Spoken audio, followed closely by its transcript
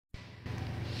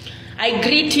I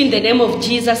greet you in the name of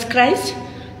Jesus Christ.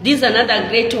 This is another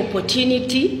great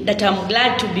opportunity that I'm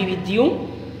glad to be with you.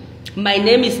 My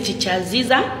name is Teacher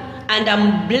Aziza, and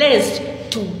I'm blessed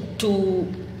to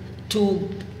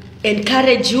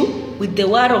encourage you with the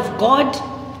word of God,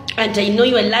 and I know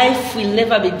your life will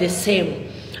never be the same.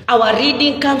 Our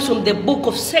reading comes from the book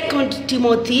of 2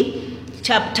 Timothy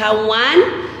chapter 1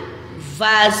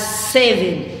 verse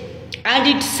 7, and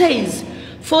it says,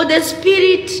 "For the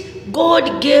Spirit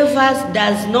God gave us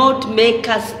does not make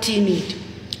us timid,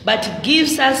 but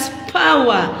gives us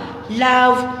power,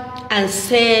 love, and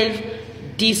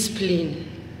self-discipline."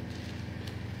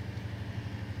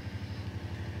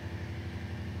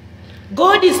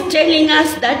 God is telling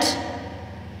us that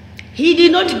He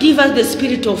did not give us the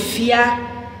spirit of fear.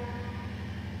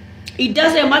 It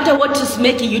doesn't matter what is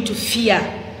making you to fear.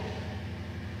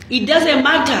 It doesn't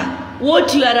matter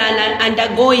what you are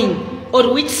undergoing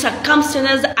or which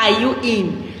circumstances are you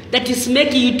in that is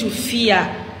making you to fear,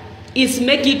 is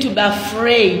making you to be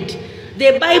afraid.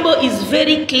 The Bible is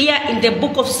very clear in the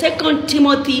book of 2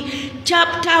 Timothy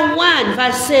chapter 1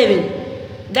 verse 7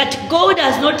 that God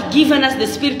has not given us the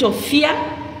spirit of fear,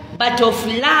 but of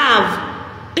love,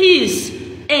 peace,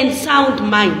 and sound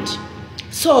mind.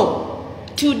 So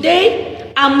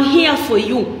today I'm here for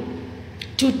you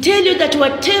to tell you that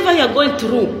whatever you are going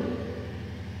through,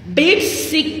 be it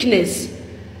sickness,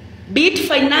 be it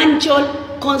financial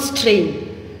constraint,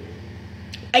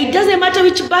 it doesn't matter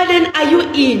which burden are you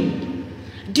in,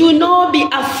 do not be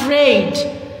afraid.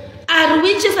 Are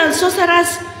witches and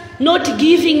sorcerers not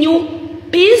giving you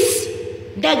peace?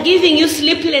 They're giving you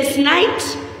sleepless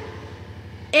night.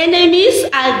 Enemies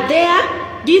are there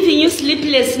giving you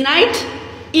sleepless night.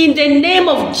 In the name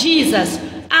of Jesus,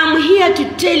 I'm here to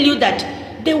tell you that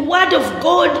the word of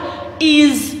God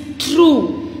is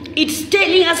true. It's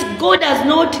telling us God has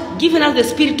not given us the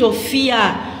spirit of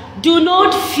fear. Do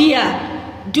not fear.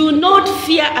 Do not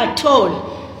fear at all.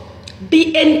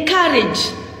 Be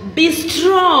encouraged. Be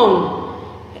strong.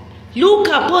 Look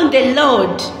upon the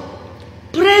Lord.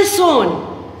 Press on.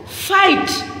 Fight.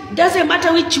 Doesn't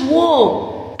matter which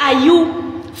war are you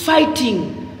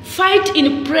fighting. Fight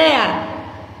in prayer.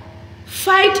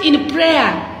 Fight in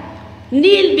prayer.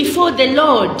 Kneel before the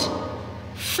Lord.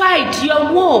 Fight.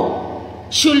 Your war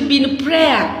should be in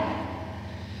prayer.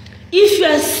 If you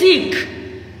are sick,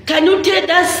 can you tell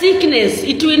that sickness?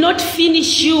 It will not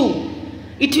finish you.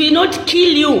 It will not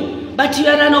kill you, but you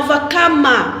are an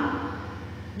overcomer.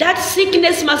 That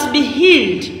sickness must be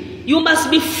healed. You must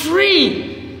be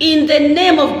free in the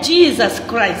name of Jesus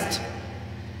Christ.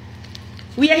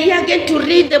 We are here again to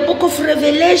read the book of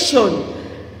Revelation,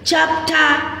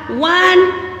 chapter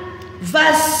 1,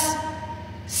 verse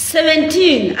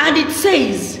 17, and it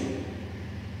says,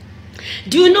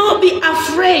 "Do not be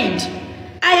afraid.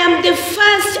 I am the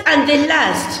first and the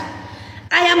last.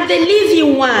 I am the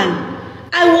living one.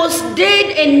 I was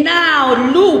dead, and now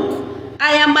look,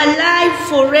 I am alive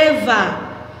forever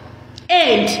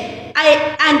and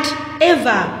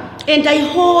ever, and I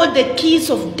hold the keys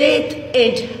of death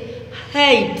and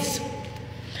Hades."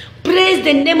 Praise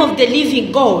the name of the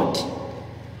living God.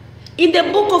 In the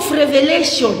book of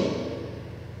Revelation,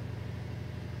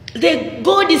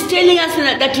 God is telling us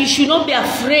that we should not be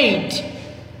afraid.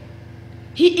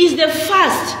 He is the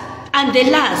first and the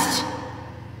last.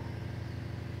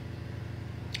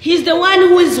 He's the one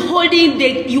who is holding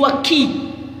your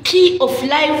key of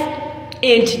life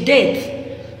and death.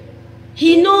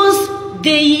 He knows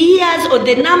the years or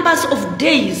the numbers of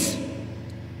days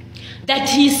that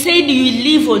He said you will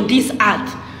live on this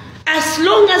earth. As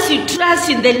long as you trust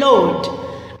in the Lord,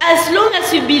 as long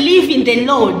as you believe in the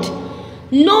Lord,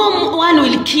 no one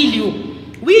will kill you.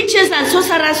 Witches and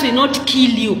sorcerers will not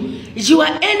kill you. Your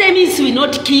enemies will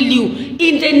not kill you.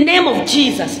 In the name of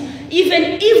Jesus.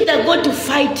 Even if they're going to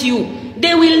fight you,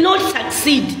 they will not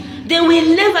succeed. They will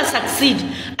never succeed.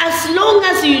 As long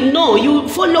as you know you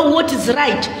follow what is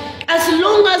right, as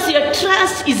long as your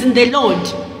trust is in the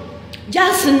Lord,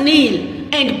 just kneel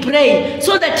and pray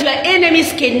so that your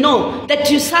enemies can know that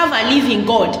you serve a living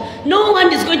God. No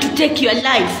one is going to take your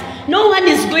life. No one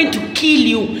is going to kill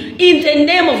you in the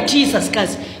name of Jesus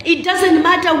Christ. It doesn't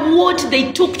matter what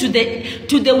they took to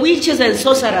the witches and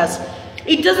sorcerers.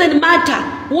 It doesn't matter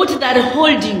what they're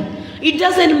holding. It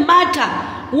doesn't matter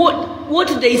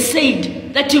what they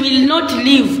said, that you will not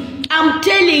live. I'm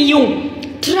telling you,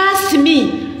 trust me,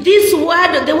 this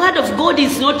word, the word of God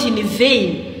is not in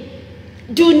vain.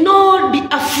 Do not be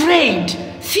afraid.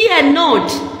 Fear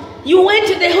not. You went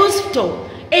to the hospital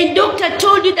and doctor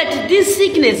told you that this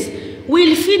sickness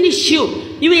will finish you.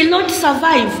 You will not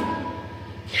survive.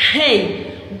 Hey,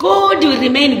 God will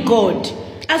remain God.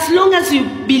 As long as you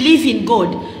believe in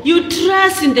God, you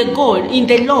trust in the Lord.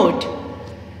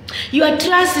 Your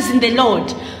trust is in the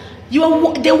Lord.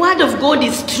 The word of God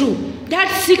is true. That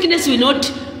sickness will not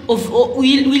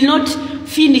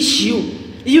finish you.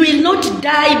 You will not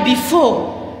die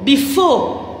before the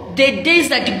days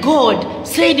that God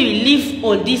said you will live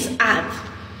on this earth.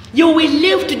 You will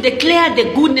live to declare the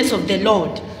goodness of the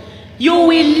Lord. You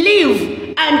will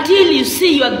live until you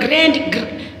see your great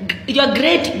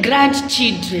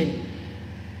grandchildren.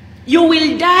 You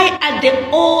will die at the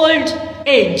old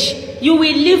age. You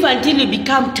will live until you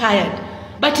become tired.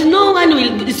 But no one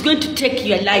is going to take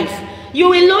your life. You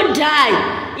will not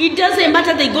die. It doesn't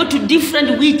matter, they go to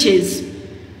different witches.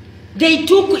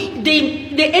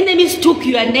 The enemies took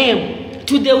your name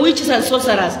to the witches and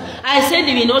sorcerers. I said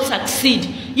you will not succeed.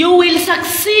 You will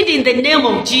succeed in the name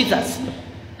of Jesus.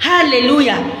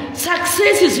 Hallelujah.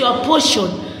 Success is your portion.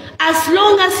 As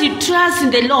long as you trust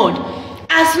in the Lord,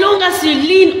 as long as you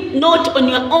lean not on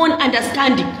your own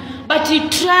understanding, but you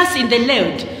trust in the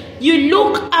Lord, you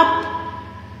look up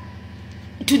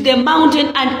to the mountain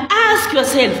and ask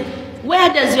yourself,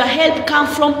 where does your help come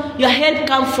from? Your help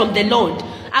comes from the Lord.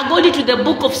 According to the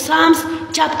book of Psalms,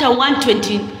 chapter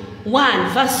 121,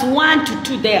 verse 1 to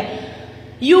 2 there.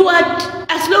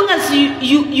 As long as you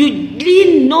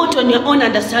lean not on your own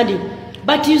understanding,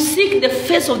 but you seek the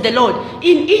face of the Lord,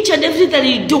 in each and everything that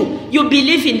you do, you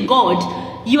believe in God,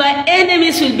 your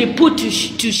enemies will be put to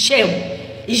shame.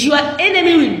 Your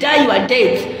enemy will die your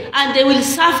death, and they will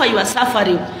suffer your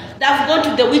suffering. They have gone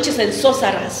to the witches and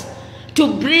sorcerers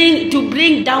to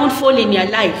bring downfall in your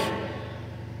life,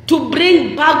 to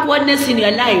bring backwardness in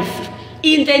your life.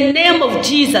 In the name of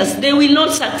Jesus, they will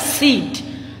not succeed.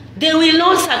 They will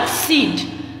not succeed.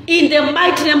 In the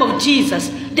mighty name of Jesus,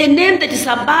 the name that is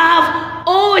above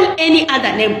all any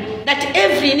other name, that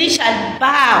every knee shall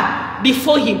bow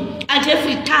before him, and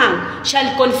every tongue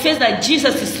shall confess that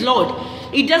Jesus is Lord.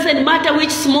 It doesn't matter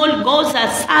which small gods are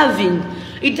serving.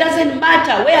 It doesn't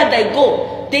matter where they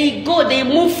go. They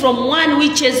move from one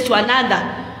witches to another.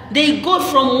 They go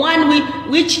from one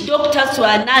witch doctor to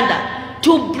another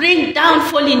to bring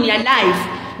downfall in your life.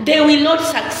 They will not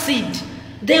succeed.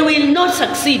 They will not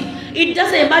succeed. It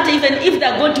doesn't matter even if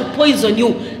they're going to poison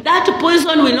you. That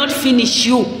poison will not finish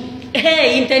you.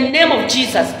 Hey, in the name of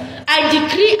Jesus, I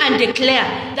decree and declare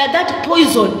that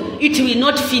poison, it will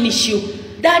not finish you.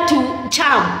 That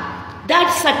charm,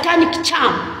 that satanic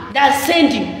charm, that's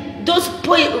sending those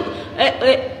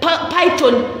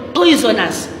python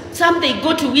poisoners. Some they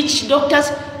go to witch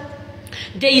doctors.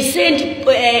 They send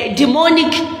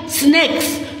demonic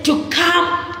snakes to come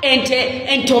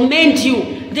and torment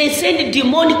you. They send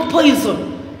demonic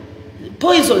poison,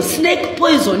 snake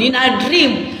poison in a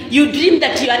dream. You dream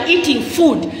that you are eating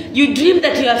food. You dream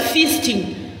that you are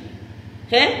feasting.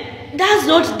 That's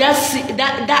not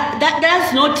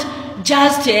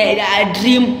just a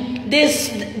dream.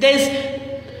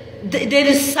 There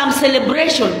is some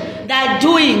celebration they are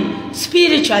doing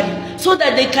spiritually so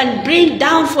that they can bring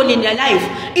downfall in your life.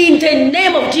 In the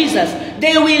name of Jesus,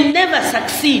 they will never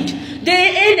succeed. The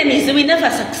enemies, they will never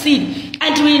succeed.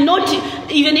 And will not,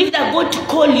 even if they're going to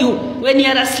call you, when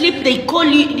you're asleep, they call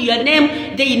you your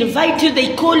name, they invite you,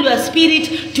 they call your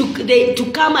spirit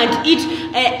to come and eat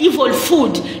evil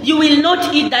food. You will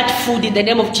not eat that food in the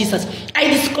name of Jesus. I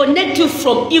disconnect you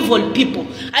from evil people.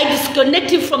 I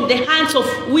disconnect you from the hands of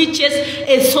witches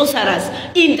and sorcerers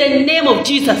in the name of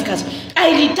Jesus Christ.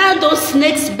 I return those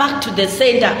snakes back to the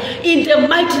sender in the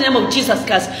mighty name of Jesus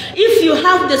Christ. If you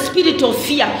have the spirit of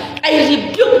fear, I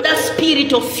rebuke that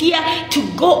spirit of fear to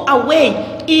go away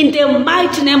in the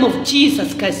mighty name of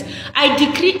Jesus Christ. I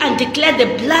decree and declare the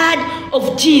blood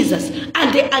of Jesus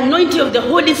and the anointing of the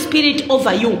Holy Spirit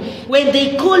over you. When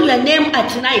they call your name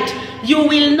at night, you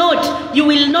will not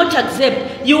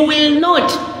accept, you will not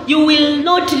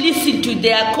listen to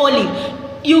their calling.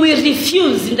 You will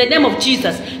refuse in the name of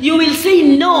Jesus. You will say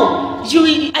no.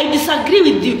 I disagree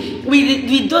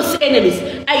with those enemies,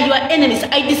 your enemies.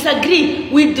 I disagree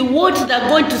with what they're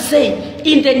going to say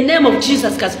in the name of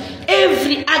Jesus Christ.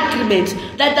 Every agreement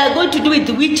that they're going to do with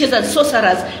the witches and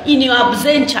sorcerers in your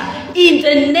absentia, in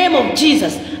the name of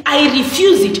Jesus, I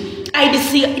refuse it. I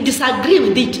disagree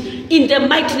with it. In the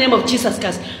mighty name of Jesus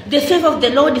Christ. The favor of the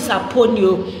Lord is upon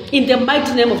you. In the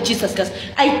mighty name of Jesus Christ.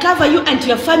 I cover you and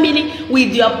your family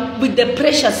with the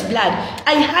precious blood.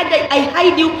 I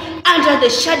hide you under the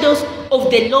shadows of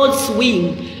the Lord's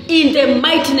wing. In the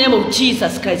mighty name of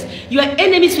Jesus Christ. Your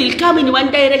enemies will come in one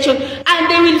direction and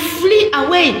they will flee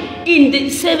away in the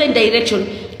 7 direction.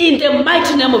 In the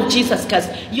mighty name of Jesus Christ,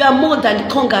 you are more than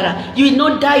conqueror. You will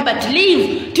not die but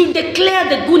live to declare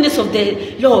the goodness of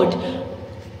the Lord.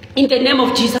 In the name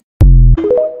of Jesus.